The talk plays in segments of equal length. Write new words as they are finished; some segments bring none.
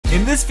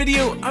In this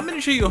video, I'm going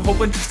to show you a whole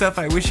bunch of stuff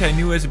I wish I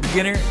knew as a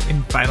beginner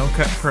in Final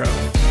Cut Pro.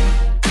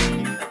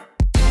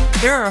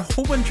 There are a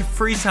whole bunch of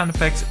free sound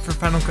effects for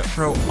Final Cut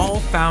Pro, all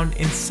found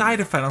inside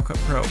of Final Cut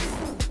Pro.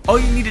 All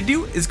you need to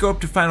do is go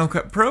up to Final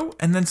Cut Pro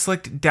and then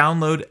select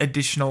Download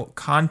Additional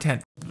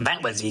Content.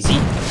 That was easy.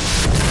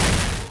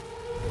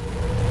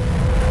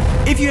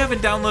 If you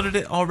haven't downloaded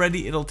it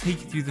already, it'll take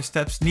you through the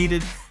steps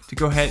needed to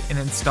go ahead and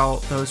install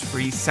those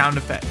free sound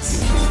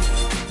effects.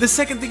 The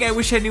second thing I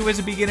wish I knew as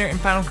a beginner in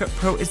Final Cut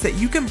Pro is that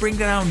you can bring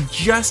down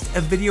just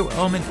a video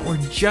element or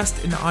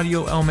just an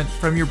audio element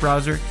from your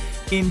browser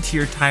into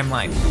your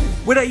timeline.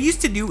 What I used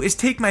to do is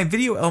take my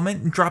video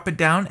element and drop it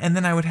down, and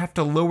then I would have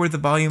to lower the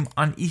volume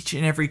on each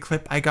and every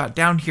clip I got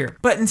down here.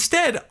 But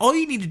instead, all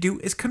you need to do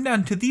is come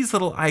down to these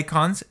little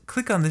icons,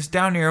 click on this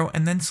down arrow,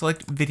 and then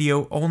select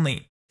video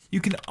only. You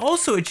can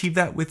also achieve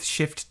that with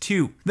Shift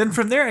 2. Then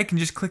from there, I can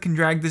just click and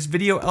drag this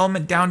video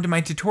element down to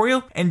my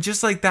tutorial, and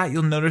just like that,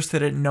 you'll notice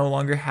that it no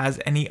longer has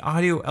any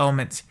audio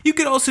elements. You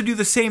could also do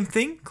the same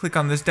thing, click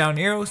on this down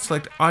arrow,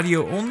 select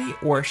audio only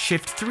or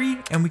Shift 3,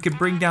 and we could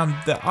bring down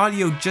the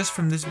audio just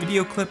from this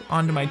video clip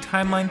onto my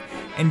timeline,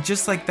 and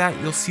just like that,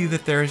 you'll see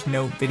that there is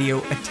no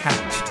video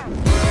attached.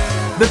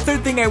 The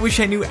third thing I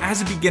wish I knew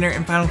as a beginner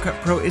in Final Cut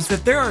Pro is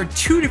that there are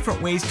two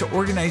different ways to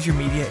organize your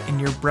media in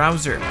your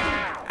browser.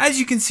 As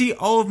you can see,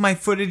 all of my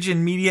footage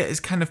and media is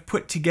kind of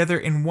put together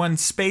in one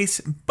space,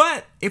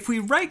 but if we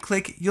right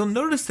click, you'll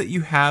notice that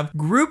you have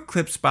Group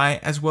Clips By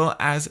as well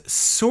as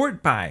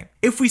Sort By.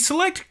 If we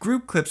select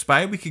Group Clips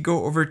By, we could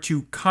go over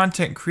to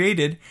Content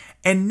Created,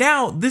 and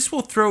now this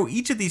will throw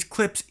each of these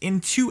clips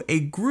into a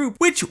group,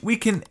 which we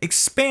can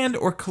expand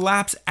or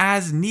collapse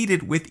as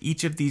needed with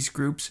each of these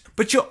groups.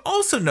 But you'll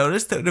also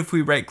notice that if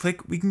we right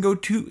click, we can go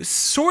to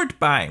Sort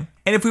By.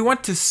 And if we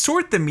want to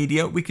sort the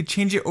media, we could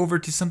change it over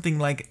to something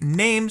like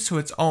name, so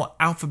it's all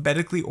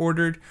alphabetically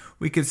ordered.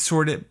 We could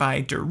sort it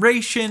by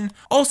duration,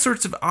 all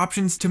sorts of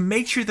options to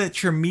make sure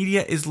that your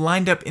media is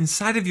lined up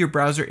inside of your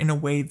browser in a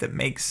way that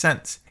makes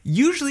sense.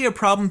 Usually a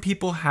problem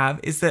people have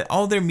is that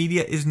all their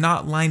media is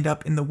not lined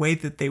up in the way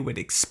that they would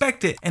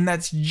expect it, and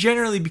that's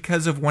generally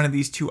because of one of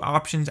these two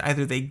options.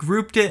 Either they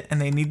grouped it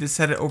and they need to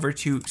set it over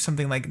to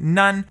something like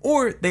none,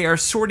 or they are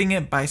sorting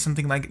it by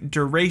something like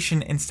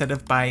duration instead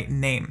of by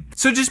name.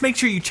 So just make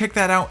sure you check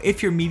that out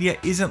if your media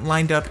isn't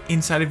lined up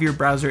inside of your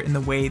browser in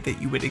the way that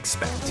you would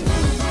expect.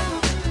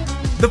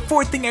 The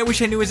fourth thing I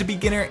wish I knew as a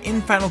beginner in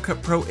Final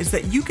Cut Pro is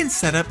that you can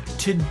set up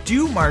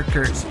to-do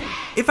markers.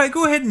 If I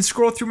go ahead and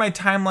scroll through my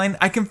timeline,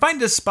 I can find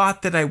a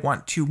spot that I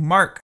want to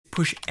mark.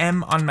 Push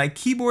M on my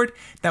keyboard,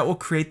 that will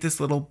create this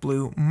little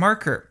blue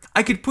marker.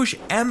 I could push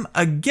M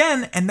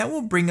again, and that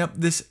will bring up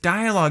this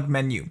dialog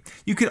menu.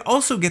 You could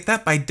also get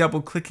that by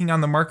double clicking on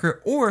the marker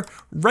or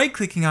right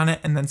clicking on it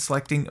and then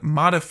selecting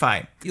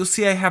modify. You'll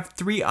see I have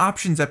three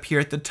options up here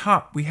at the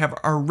top. We have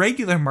our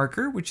regular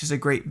marker, which is a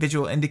great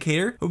visual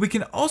indicator, but we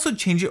can also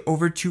change it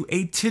over to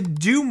a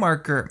to-do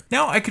marker.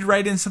 Now I could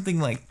write in something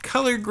like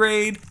color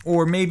grade,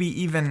 or maybe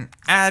even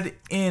add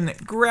in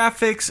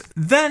graphics.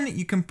 Then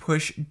you can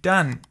push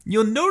done.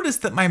 You'll notice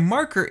that my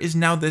marker is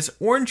now this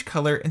orange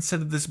color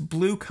instead of this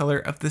blue color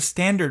of the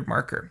standard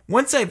marker.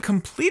 Once I've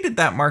completed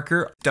that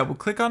marker, double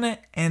click on it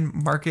and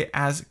mark it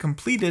as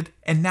completed,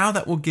 and now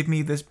that will give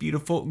me this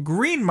beautiful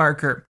green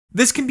marker.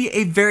 This can be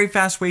a very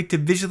fast way to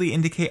visually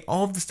indicate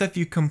all of the stuff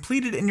you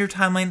completed in your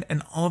timeline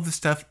and all of the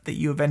stuff that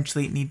you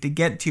eventually need to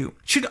get to.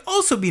 Should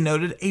also be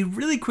noted, a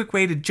really quick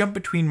way to jump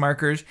between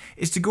markers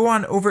is to go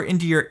on over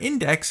into your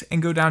index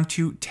and go down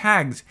to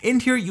tags. In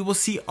here, you will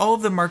see all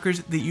of the markers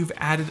that you've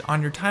added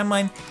on your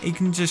timeline, and you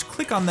can just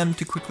click on them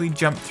to quickly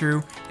jump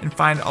through and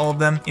find all of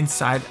them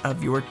inside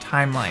of your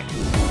timeline.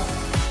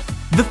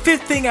 The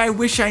fifth thing I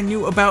wish I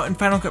knew about in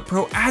Final Cut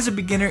Pro as a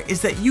beginner is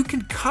that you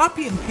can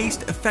copy and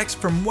paste effects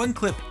from one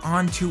clip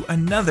onto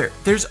another.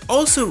 There's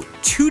also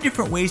two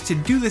different ways to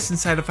do this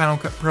inside of Final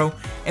Cut Pro,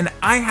 and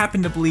I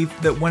happen to believe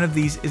that one of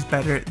these is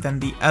better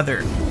than the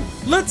other.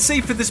 Let's say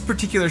for this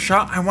particular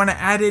shot, I want to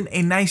add in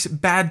a nice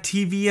bad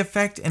TV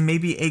effect and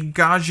maybe a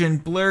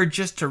Gaussian blur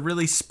just to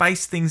really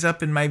spice things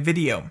up in my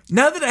video.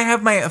 Now that I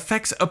have my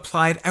effects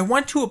applied, I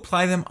want to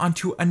apply them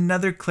onto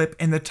another clip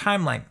in the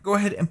timeline. Go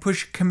ahead and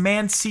push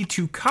Command C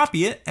to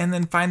copy it, and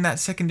then find that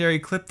secondary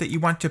clip that you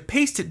want to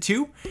paste it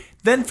to.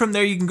 Then from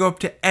there you can go up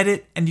to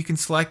Edit and you can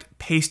select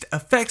Paste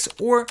Effects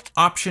or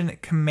Option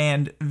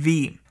Command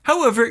V.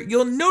 However,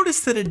 you'll notice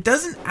that it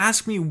doesn't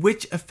ask me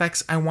which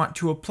effects I want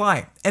to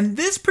apply. And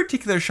this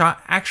particular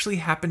shot actually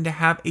happened to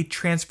have a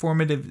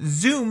transformative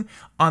zoom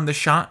on the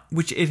shot,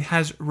 which it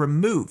has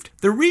removed.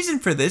 The reason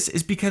for this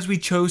is because we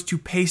chose to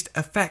paste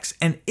effects.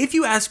 And if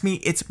you ask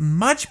me, it's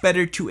much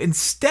better to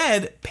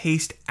instead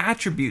paste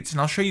attributes.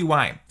 And I'll show you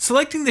why.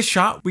 Selecting the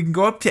shot, we can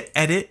go up to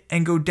Edit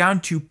and go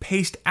down to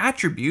Paste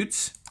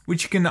Attributes,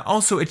 which you can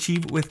also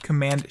achieve with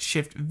Command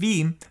Shift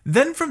V.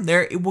 Then from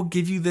there, it will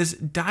give you this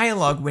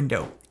dialog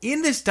window.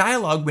 In this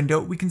dialog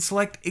window, we can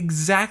select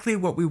exactly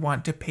what we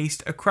want to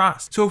paste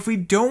across. So if we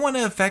don't want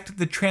to affect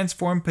the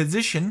transform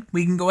position,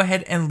 we can go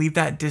ahead and leave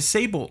that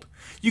disabled.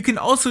 You can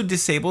also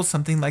disable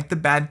something like the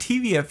bad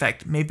TV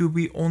effect. Maybe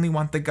we only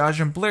want the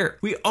Gaussian blur.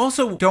 We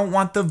also don't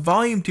want the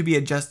volume to be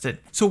adjusted.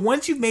 So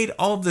once you've made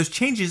all of those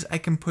changes, I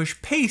can push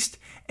paste,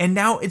 and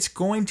now it's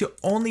going to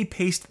only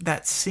paste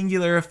that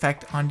singular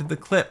effect onto the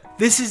clip.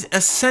 This is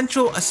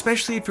essential,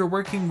 especially if you're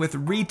working with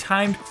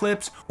retimed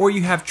clips or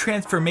you have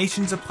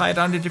transformations applied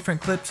onto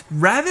different clips.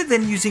 Rather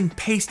than using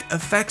paste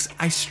effects,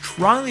 I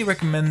strongly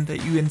recommend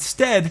that you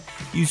instead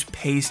use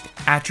paste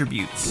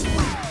attributes.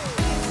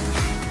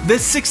 The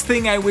sixth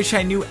thing I wish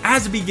I knew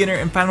as a beginner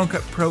in Final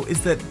Cut Pro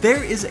is that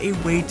there is a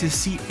way to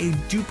see a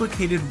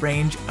duplicated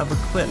range of a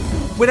clip.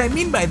 What I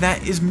mean by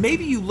that is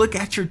maybe you look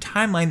at your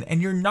timeline and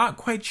you're not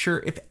quite sure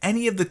if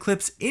any of the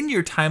clips in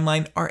your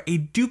timeline are a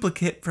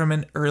duplicate from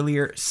an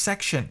earlier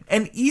section.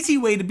 An easy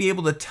way to be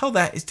able to tell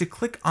that is to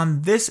click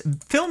on this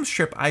film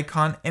strip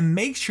icon and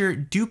make sure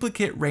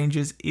duplicate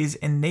ranges is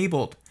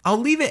enabled. I'll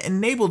leave it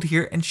enabled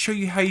here and show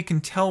you how you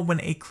can tell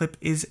when a clip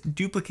is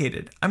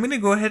duplicated. I'm going to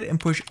go ahead and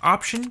push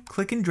Option,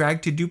 click and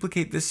drag to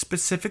duplicate this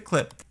specific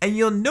clip. And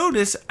you'll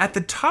notice at the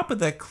top of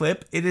that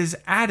clip, it has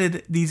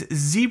added these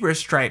zebra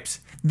stripes.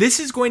 This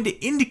is going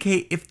to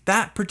indicate if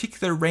that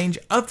particular range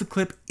of the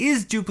clip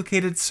is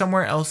duplicated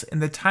somewhere else in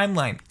the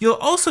timeline. You'll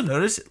also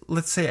notice,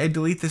 let's say I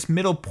delete this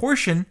middle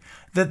portion,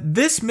 that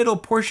this middle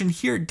portion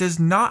here does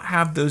not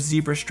have those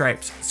zebra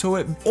stripes. So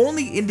it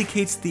only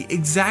indicates the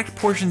exact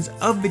portions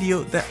of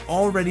video that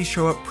already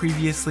show up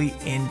previously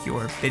in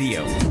your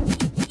video.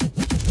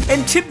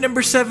 And tip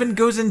number 7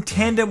 goes in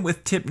tandem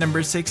with tip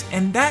number 6,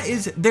 and that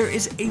is there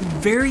is a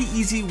very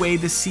easy way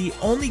to see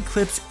only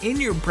clips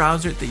in your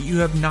browser that you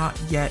have not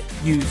yet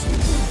used.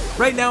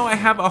 Right now I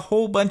have a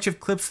whole bunch of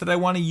clips that I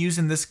want to use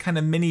in this kind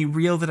of mini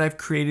reel that I've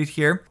created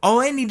here.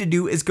 All I need to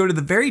do is go to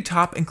the very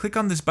top and click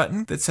on this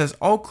button that says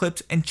all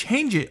clips and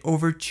change it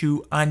over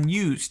to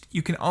unused.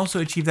 You can also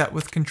achieve that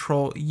with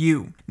Control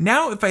U.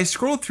 Now if I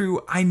scroll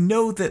through, I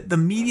know that the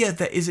media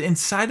that is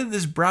inside of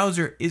this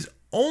browser is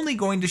only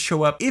going to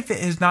show up if it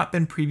has not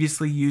been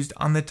previously used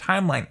on the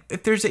timeline.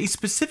 If there's a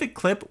specific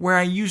clip where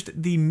I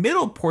used the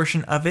middle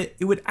portion of it,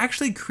 it would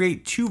actually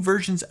create two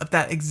versions of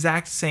that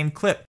exact same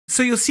clip.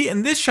 So you'll see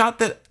in this shot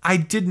that I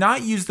did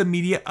not use the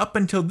media up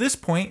until this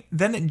point,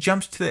 then it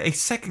jumps to a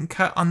second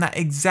cut on that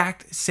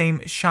exact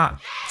same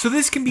shot. So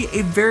this can be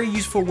a very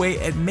useful way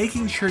at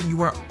making sure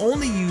you are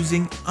only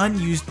using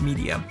unused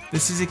media.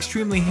 This is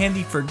extremely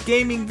handy for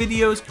gaming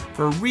videos,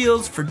 for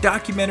reels, for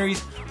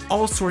documentaries,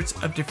 all sorts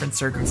of different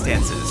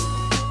circumstances.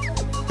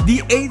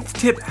 The 8th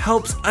tip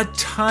helps a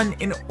ton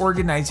in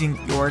organizing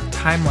your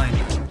timeline.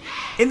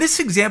 In this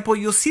example,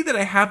 you'll see that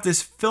I have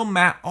this film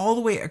mat all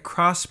the way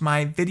across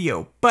my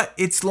video, but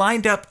it's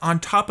lined up on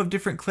top of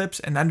different clips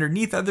and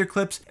underneath other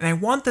clips, and I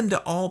want them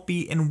to all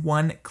be in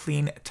one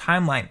clean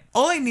timeline.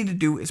 All I need to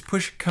do is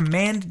push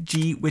Command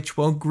G, which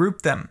will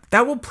group them.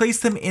 That will place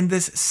them in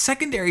this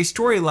secondary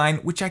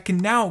storyline, which I can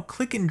now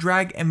click and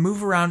drag and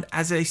move around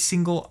as a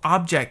single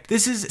object.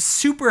 This is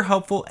super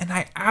helpful, and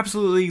I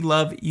absolutely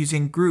love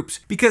using groups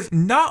because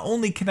not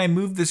only can I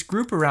move this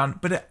group around,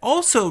 but it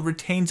also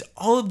retains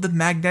all of the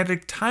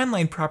magnetic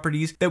timeline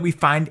properties that we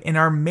find in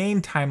our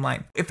main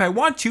timeline. If I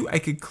want to, I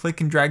could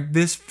click and drag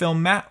this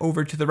film mat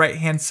over to the right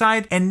hand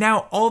side, and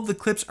now all of the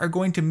clips are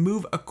going to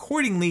move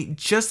accordingly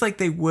just like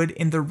they would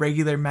in the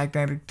regular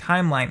magnetic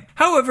timeline.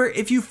 However,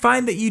 if you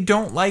find that you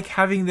don't like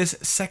having this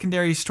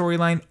secondary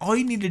storyline, all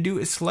you need to do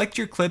is select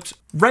your clips,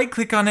 right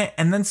click on it,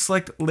 and then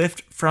select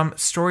Lift from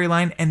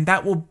Storyline, and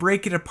that will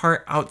break it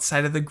apart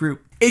outside of the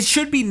group. It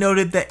should be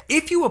noted that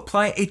if you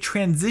apply a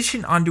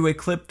transition onto a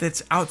clip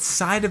that's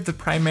outside of the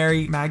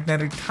primary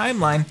magnetic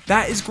timeline,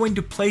 that is going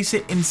to place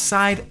it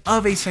inside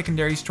of a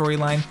secondary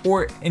storyline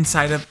or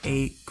inside of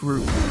a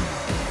group.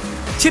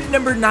 Tip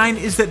number 9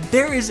 is that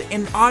there is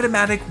an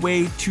automatic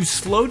way to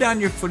slow down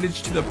your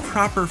footage to the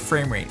proper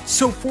frame rate.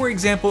 So for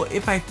example,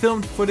 if I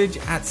filmed footage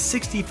at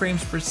 60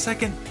 frames per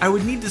second, I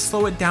would need to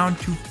slow it down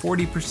to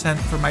 40%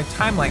 for my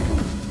timeline.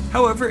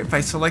 However, if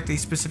I select a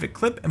specific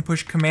clip and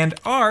push Command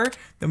R,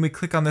 then we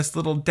click on this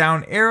little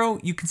down arrow,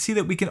 you can see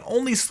that we can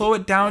only slow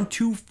it down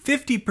to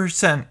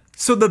 50%.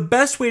 So the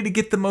best way to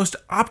get the most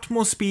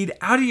optimal speed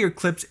out of your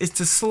clips is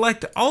to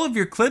select all of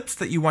your clips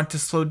that you want to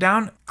slow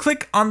down,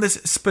 click on this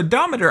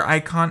speedometer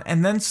icon,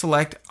 and then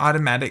select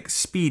automatic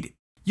speed.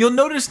 You'll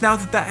notice now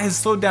that that has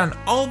slowed down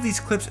all of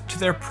these clips to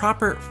their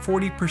proper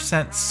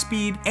 40%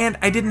 speed, and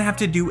I didn't have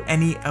to do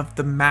any of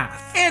the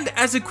math. And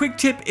as a quick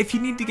tip, if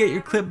you need to get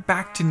your clip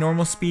back to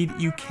normal speed,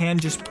 you can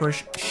just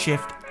push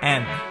Shift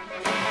N.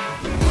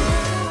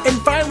 And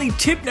finally,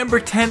 tip number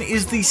 10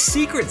 is the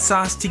secret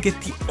sauce to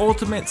get the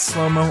ultimate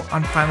slow-mo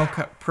on Final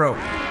Cut Pro.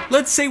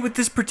 Let's say with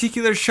this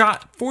particular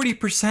shot,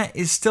 40%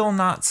 is still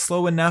not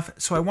slow enough,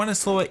 so I want to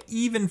slow it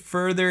even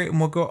further, and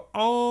we'll go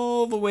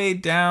all the way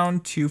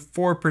down to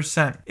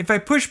 4%. If I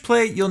push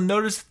play, you'll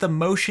notice that the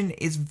motion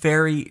is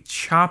very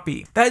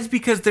choppy. That is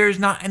because there is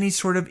not any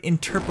sort of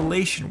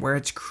interpolation where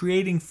it's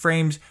creating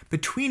frames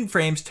between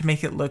frames to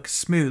make it look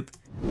smooth.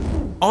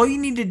 All you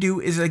need to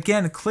do is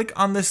again click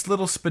on this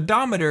little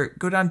speedometer,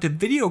 go down to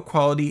video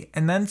quality,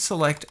 and then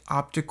select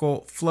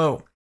optical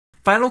flow.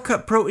 Final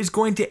Cut Pro is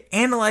going to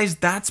analyze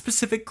that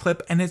specific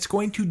clip and it's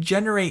going to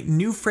generate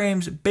new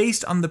frames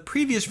based on the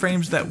previous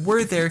frames that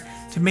were there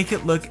to make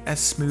it look as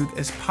smooth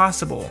as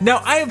possible.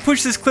 Now, I have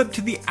pushed this clip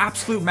to the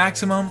absolute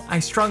maximum. I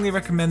strongly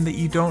recommend that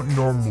you don't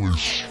normally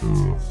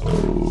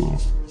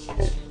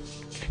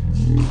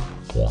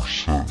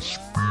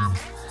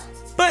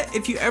but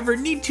if you ever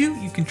need to,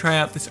 you can try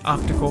out this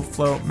optical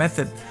flow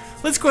method.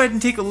 Let's go ahead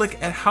and take a look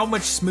at how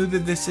much smoother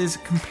this is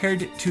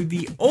compared to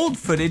the old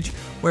footage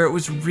where it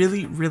was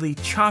really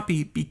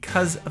choppy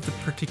because of the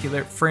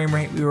particular frame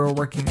rate we were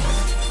working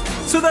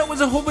with. So that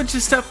was a whole bunch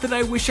of stuff that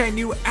I wish I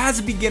knew as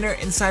a beginner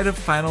inside of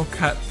Final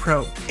Cut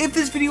Pro. If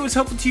this video was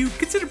helpful to you,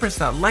 consider pressing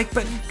that like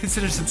button,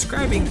 consider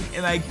subscribing,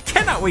 and I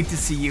cannot wait to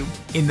see you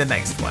in the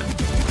next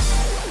one.